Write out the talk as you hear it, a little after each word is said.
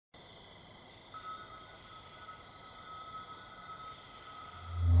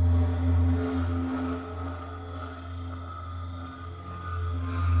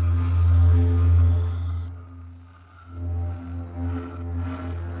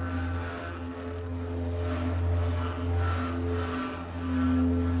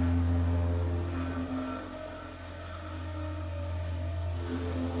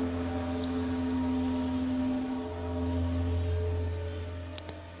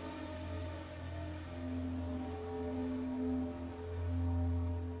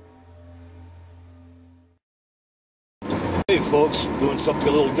Hey folks, doing something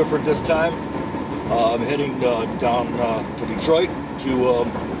a little different this time. I'm heading down to Detroit to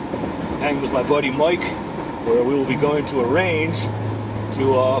hang with my buddy Mike, where we will be going to a range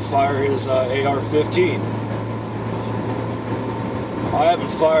to fire his AR-15. I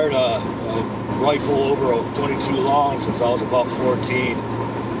haven't fired a rifle over a 22 long since I was about 14,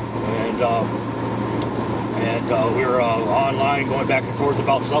 and we were online going back and forth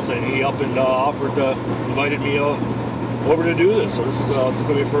about something, and he up and invited me over to do this. So this is going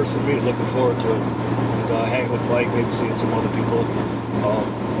to be a first for me. Looking forward to it. And hanging with Mike, maybe seeing some other people.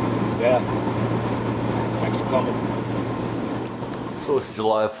 Yeah. Thanks for coming. So it's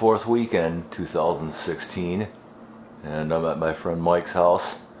July 4th weekend, 2016, and I'm at my friend Mike's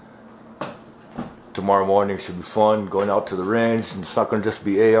house. Tomorrow morning should be fun, going out to the range, and it's not going to just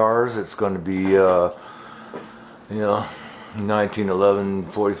be ARs, it's going to be, you know, 1911,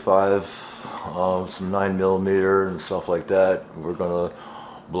 45, some 9mm and stuff like that. We're going to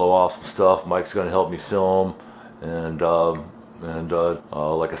blow off some stuff. Mike's going to help me film, and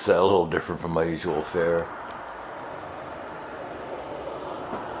like I said, a little different from my usual fare.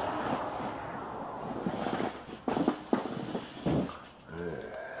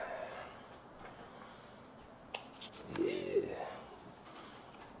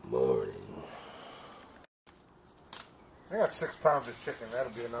 Morning. I got 6 pounds of chicken.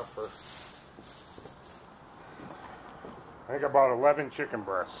 That'll be enough for, I think, about 11 chicken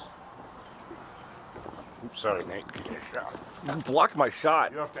breasts. Oops, sorry, Nate. Give me a shot. You blocked my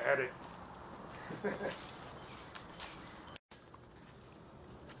shot. You have to edit.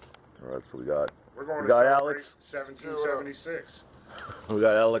 Alright, so we got Alex. Alex. 1776. We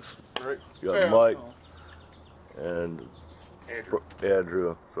got Alex. Right. We got Mike. And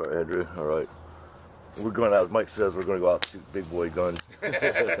Andrew. Sorry, Andrew. Alright. We're going out, as Mike says, we're going to go out and shoot big boy guns.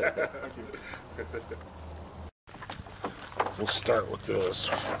 We'll start with this.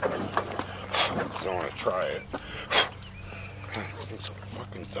 I want to try it. It's so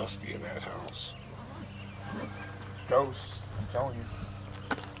fucking dusty in that house. Ghosts, I'm telling you.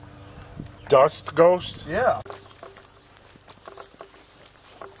 Dust ghost? Yeah. It's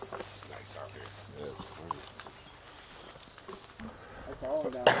nice out here. Yeah. That's all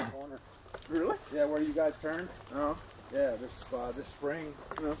down the corner. Really? Yeah, where you guys turned? Oh. Yeah, this spring,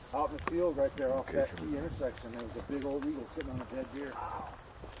 out in the field right there off that key intersection, there was a big old eagle sitting on a dead deer.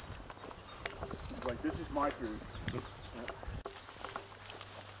 He's like, this is my food.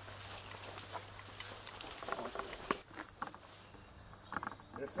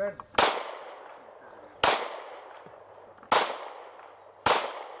 Listen.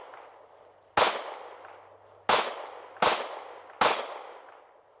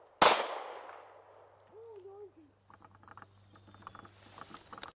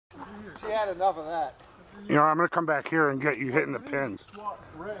 She had enough of that. You know, I'm going to come back here and get you hitting the pins. Swap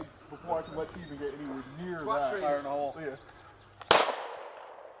rigs before I can let you even get anywhere near Swap that. fire in a hole. Yeah.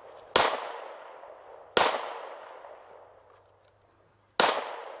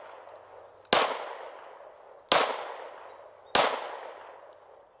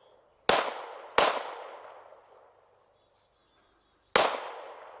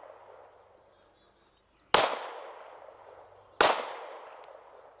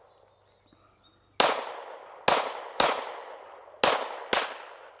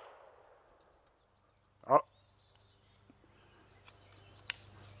 Oh.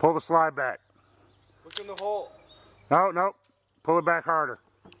 Pull the slide back. Look in the hole. No, no. Pull it back harder.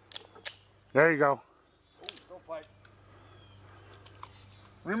 There you go. Ooh, don't fight.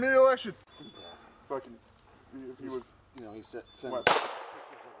 Remedial action. Fucking, if he was. You know, he sent What? pictures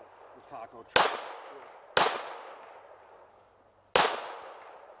of the taco truck. I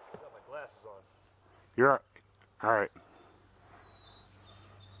got my glasses on. You're all right.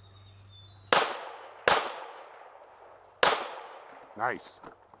 Nice.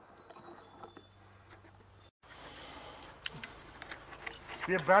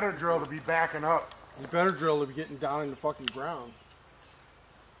 Be a better drill to be backing up. You better drill to be getting down in the fucking ground.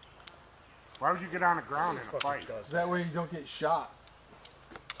 Why would you get on the ground in a fight? So that way you don't get shot.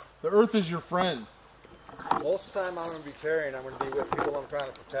 The earth is your friend. Most of the time I'm going to be carrying, I'm going to be with people I'm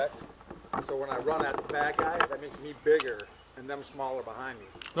trying to protect. So when I run at the bad guys, that makes me bigger and them smaller behind me.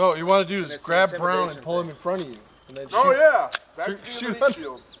 No, what you want to do And is it's grab an Brown and intimidation pull him thing. in front of you. And then Oh shoot. yeah, back to Shoot the on-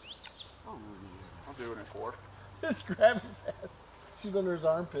 shield. I'm doing it for. Just grab his ass. Shoot under his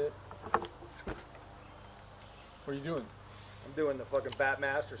armpit. What are you doing? I'm doing the fucking Bat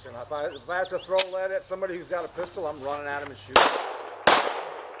Masterson. If I have to throw lead at somebody who's got a pistol, I'm running at him and shooting.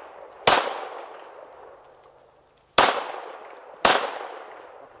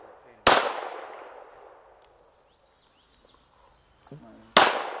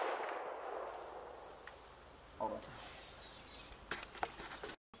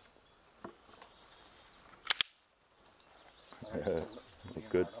 That's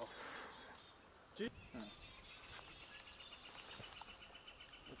good.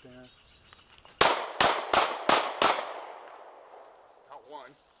 Not one.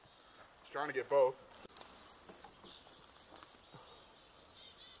 Just trying to get both.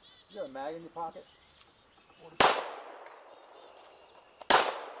 You got a mag in your pocket?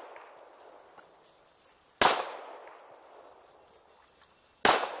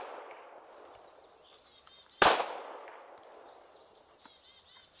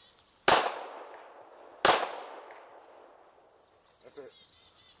 That's it.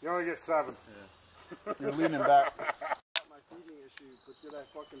 You only get 7. Yeah. You're leaning back. My feeding issue, but did I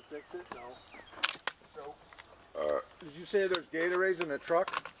fucking fix it? No. So, did you say there's Gatorades in the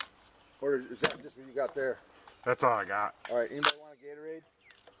truck? Or is that just what you got there? That's all I got. Alright, anybody want a Gatorade?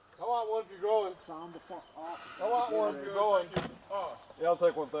 I want one if you're going. Sound the fuck off. I want one if you're going. Oh, Yeah, I'll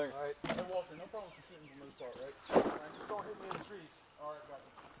take one, thanks. Alright. hey Walter, no problem for shooting from this part, right? Just don't hit me in the trees. Alright, got it.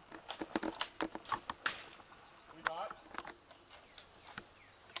 We hot?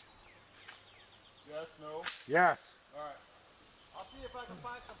 Yes, no? Yes. Alright. I'll see if I can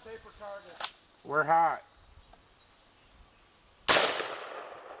find some paper targets. We're hot.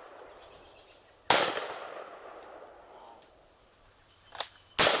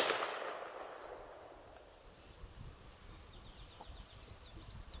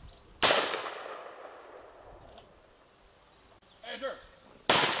 Andrew!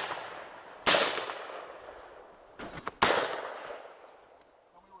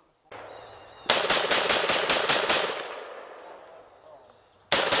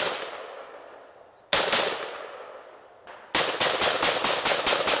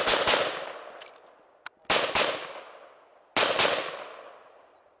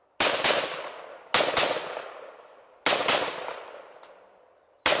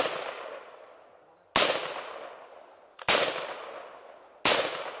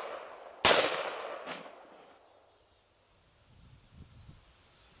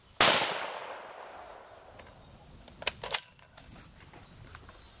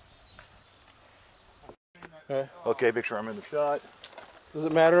 Okay, make sure I'm in the shot. Does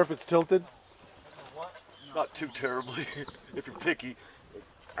it matter if it's tilted? Not too terribly, if you're picky.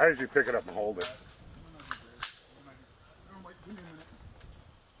 I usually pick it up and hold it.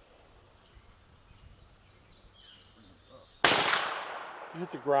 You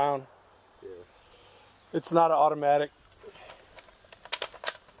hit the ground. Yeah. It's not an automatic.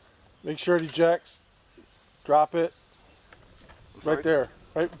 Make sure it ejects. Drop it. Right there.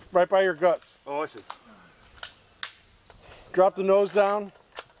 Right by your guts. Oh, I see. Drop the nose down.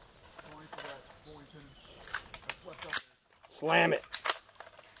 Slam it.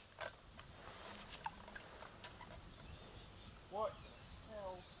 What?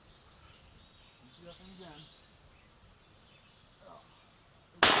 Hell. Do that thing again.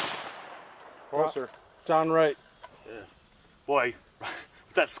 Closer. Down right. Yeah. Boy,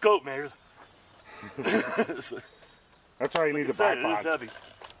 with that scope, man. That's why you need the bipod. It is heavy.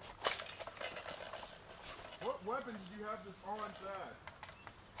 What weapon did you have this on, Dad?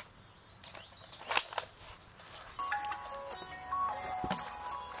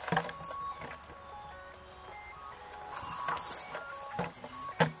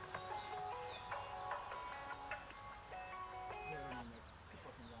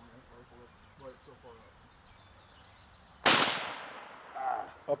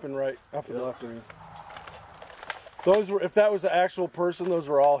 Up and right. Up and left. I mean. Those were, if that was the actual person, those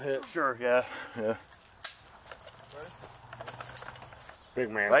were all hits. Sure, yeah. Big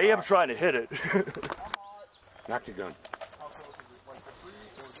man. I am trying to hit it. Not the gun. How close is it? Like the 3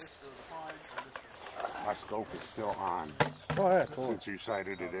 or this or the 5 or this? My scope is still on Oh yeah, totally. since you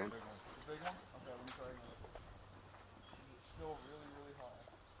sighted it in. The big one? Okay, let me try again. It's still really, really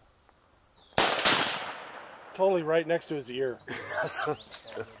high. Totally right next to his ear.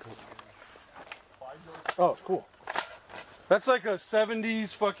 Oh, it's cool. That's like a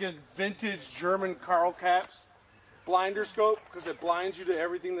 70s fucking vintage German Karl Kaps blinder scope because it blinds you to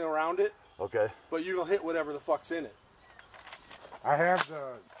everything around it, Okay. but you'll hit whatever the fuck's in it. I have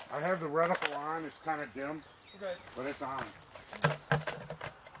the reticle on. It's kind of dim, Okay. but it's on. Alright.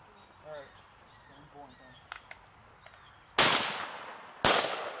 So I'm going down.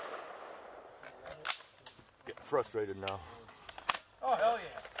 Getting frustrated now. Oh, hell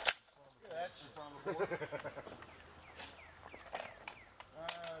yeah. Look at that shit.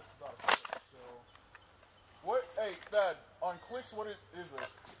 That's about a foot, so. What? Hey, Dad, on clicks, what is this?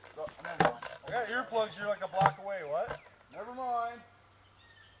 Never mind. I got earplugs, you're like a block away, what? Never mind.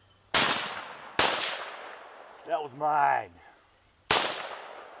 That was mine.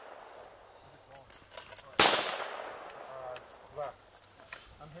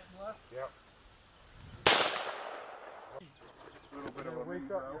 Yep. A little bit of a wake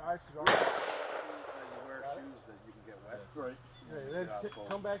lead, up, bro. your ice is on. You wear shoes that you can get wet. That's right. Okay, then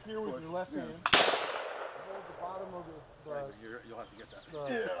come back here with your left hand. Hold the bottom of You'll have to get that.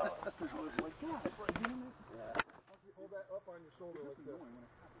 Hold that up on your shoulder like this.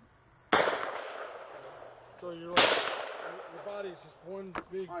 So you're like, your body is just one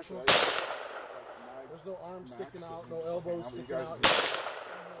big chunk. There's no arms sticking out, no elbows sticking out. This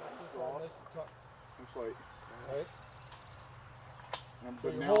all nice and tucked. Looks like. Right? I'm So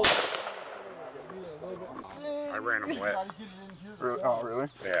good you now. hold a little bit. I ran them wet. Try to get it in here. Oh, really?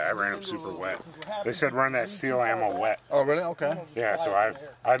 Yeah, I ran them super wet. They said run that steel ammo wet. Oh, really? Okay. Yeah, so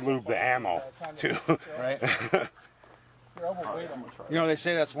I lube the ammo too. Right. Your elbow weight on it. You know, they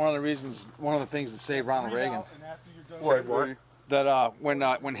say that's one of the reasons, one of the things that saved Ronald Reagan. And after you're done, What? That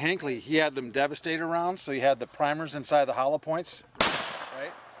when Hinckley, he had them Devastator rounds, so he had the primers inside the hollow points,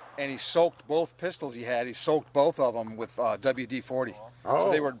 right? And he soaked both pistols he soaked both of them with WD-40. Oh.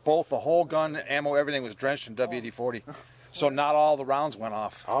 So they were both, the whole gun, ammo, everything was drenched in WD-40. So not all the rounds went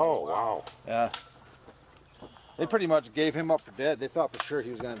off. Oh, wow. Yeah. They pretty much gave him up for dead. They thought for sure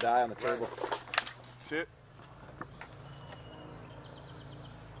he was going to die on the table. Shit.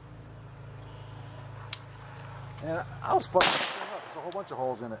 And I was fucking up. There's a whole bunch of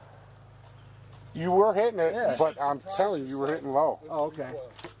holes in it. You were hitting it, Yeah. but I'm telling you, you were hitting low. Oh, okay.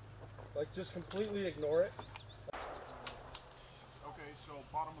 like just completely ignore it. Okay, so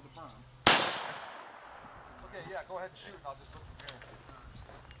bottom of the berm. Okay, yeah, go ahead and shoot and I'll just look from here.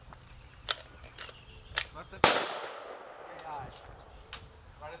 Let the eyes.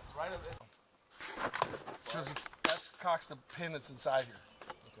 Right at That cocks the pin that's inside here.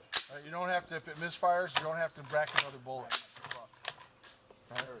 Okay. You don't have to, if it misfires, you don't have to rack another bullet.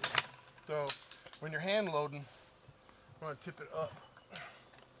 Right. So when you're hand loading, you want to tip it up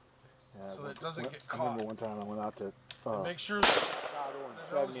so that it doesn't get I caught. remember one time I went out to And make sure in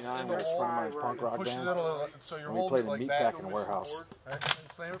 79 with a friend of mine's punk rock push band. it in, so you're And we holding played it a like meat that. pack in a warehouse Right? And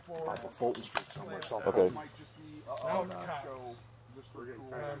slam it forward. off of Fulton Street somewhere. South Okay. Fulton. Might just be Now it's cocked. just for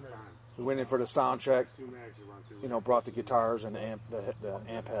cool. We went in for the sound check. You know, brought the guitars and the amp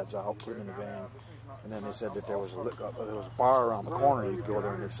heads out, put them in the van, and then they said that there was a bar around the corner. You could go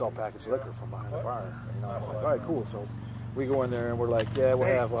there and they sell packaged liquor from behind the bar. You know, I was like, all right, cool. So we go in there and we're like, yeah, we'll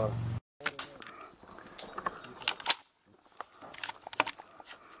have. You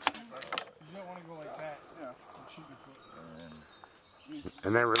don't want to go like that. Yeah. And shoot your foot.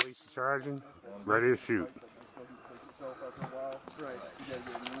 And then release the charging, ready to shoot. Right. You gotta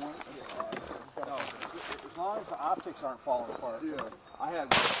get a new one. As long as the optics aren't falling apart. Yeah. I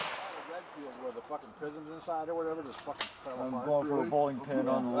had a red field where the fucking prisms inside or whatever just fucking fell I'm apart. going for a bowling pin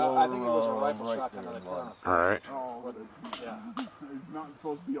on the I think it was a lower, rifle right shotgun there, on the Mark. ground. All right. Oh, Yeah. it's not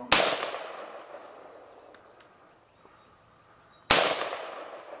supposed to be on.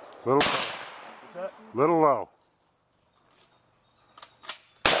 Little low.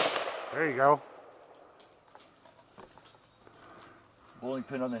 There you go. Bowling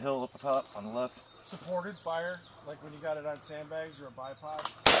pin on the hill up the top on the left. Supported fire, like when you got it on sandbags or a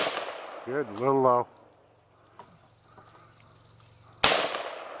bipod. Good. Little low.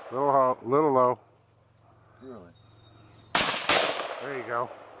 Little low. Really? There you go.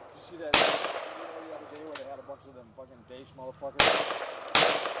 Did you see that video the other day where they had a bunch of them fucking Dage motherfuckers?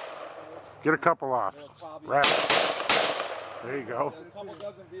 Get a couple off. There was probably Right. There you go. a couple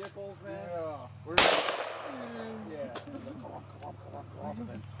dozen vehicles, man. Yeah. Yeah. Come on. And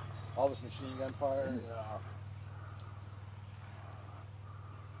then all this machine gun fire. Yeah.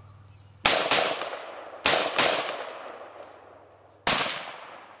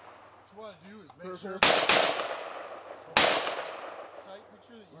 What you want to do is make sure that sight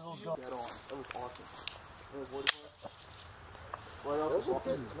picture that you see it. Dead on. That was awesome. That was what it was. Right off Those the are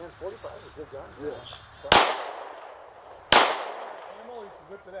fucking. good, man. 45 is a good gun. Yeah. Ammo, you can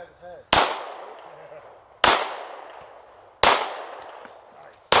whip it at his head.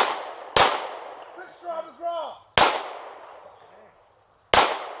 Quick straw McGraw!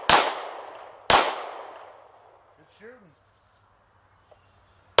 Good shooting.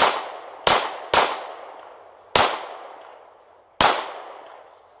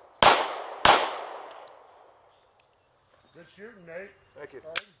 Good shooting, Nate. Thank you. Oh,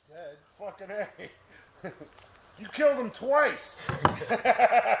 he's dead. Fucking A. You killed him twice.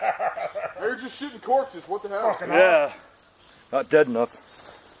 They're just shooting corpses. What the hell? Yeah. Not dead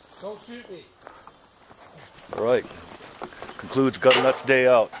enough. Don't shoot me. All right. Concludes Gun Nuts Day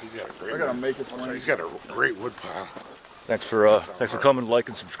out. He's got a great. I gotta make it swing. He's got a great wood pile. Thanks for coming. Like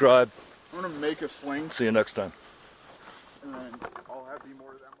and subscribe. I'm gonna make a sling, See you next time. and then I'll have you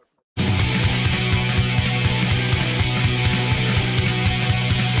more of that.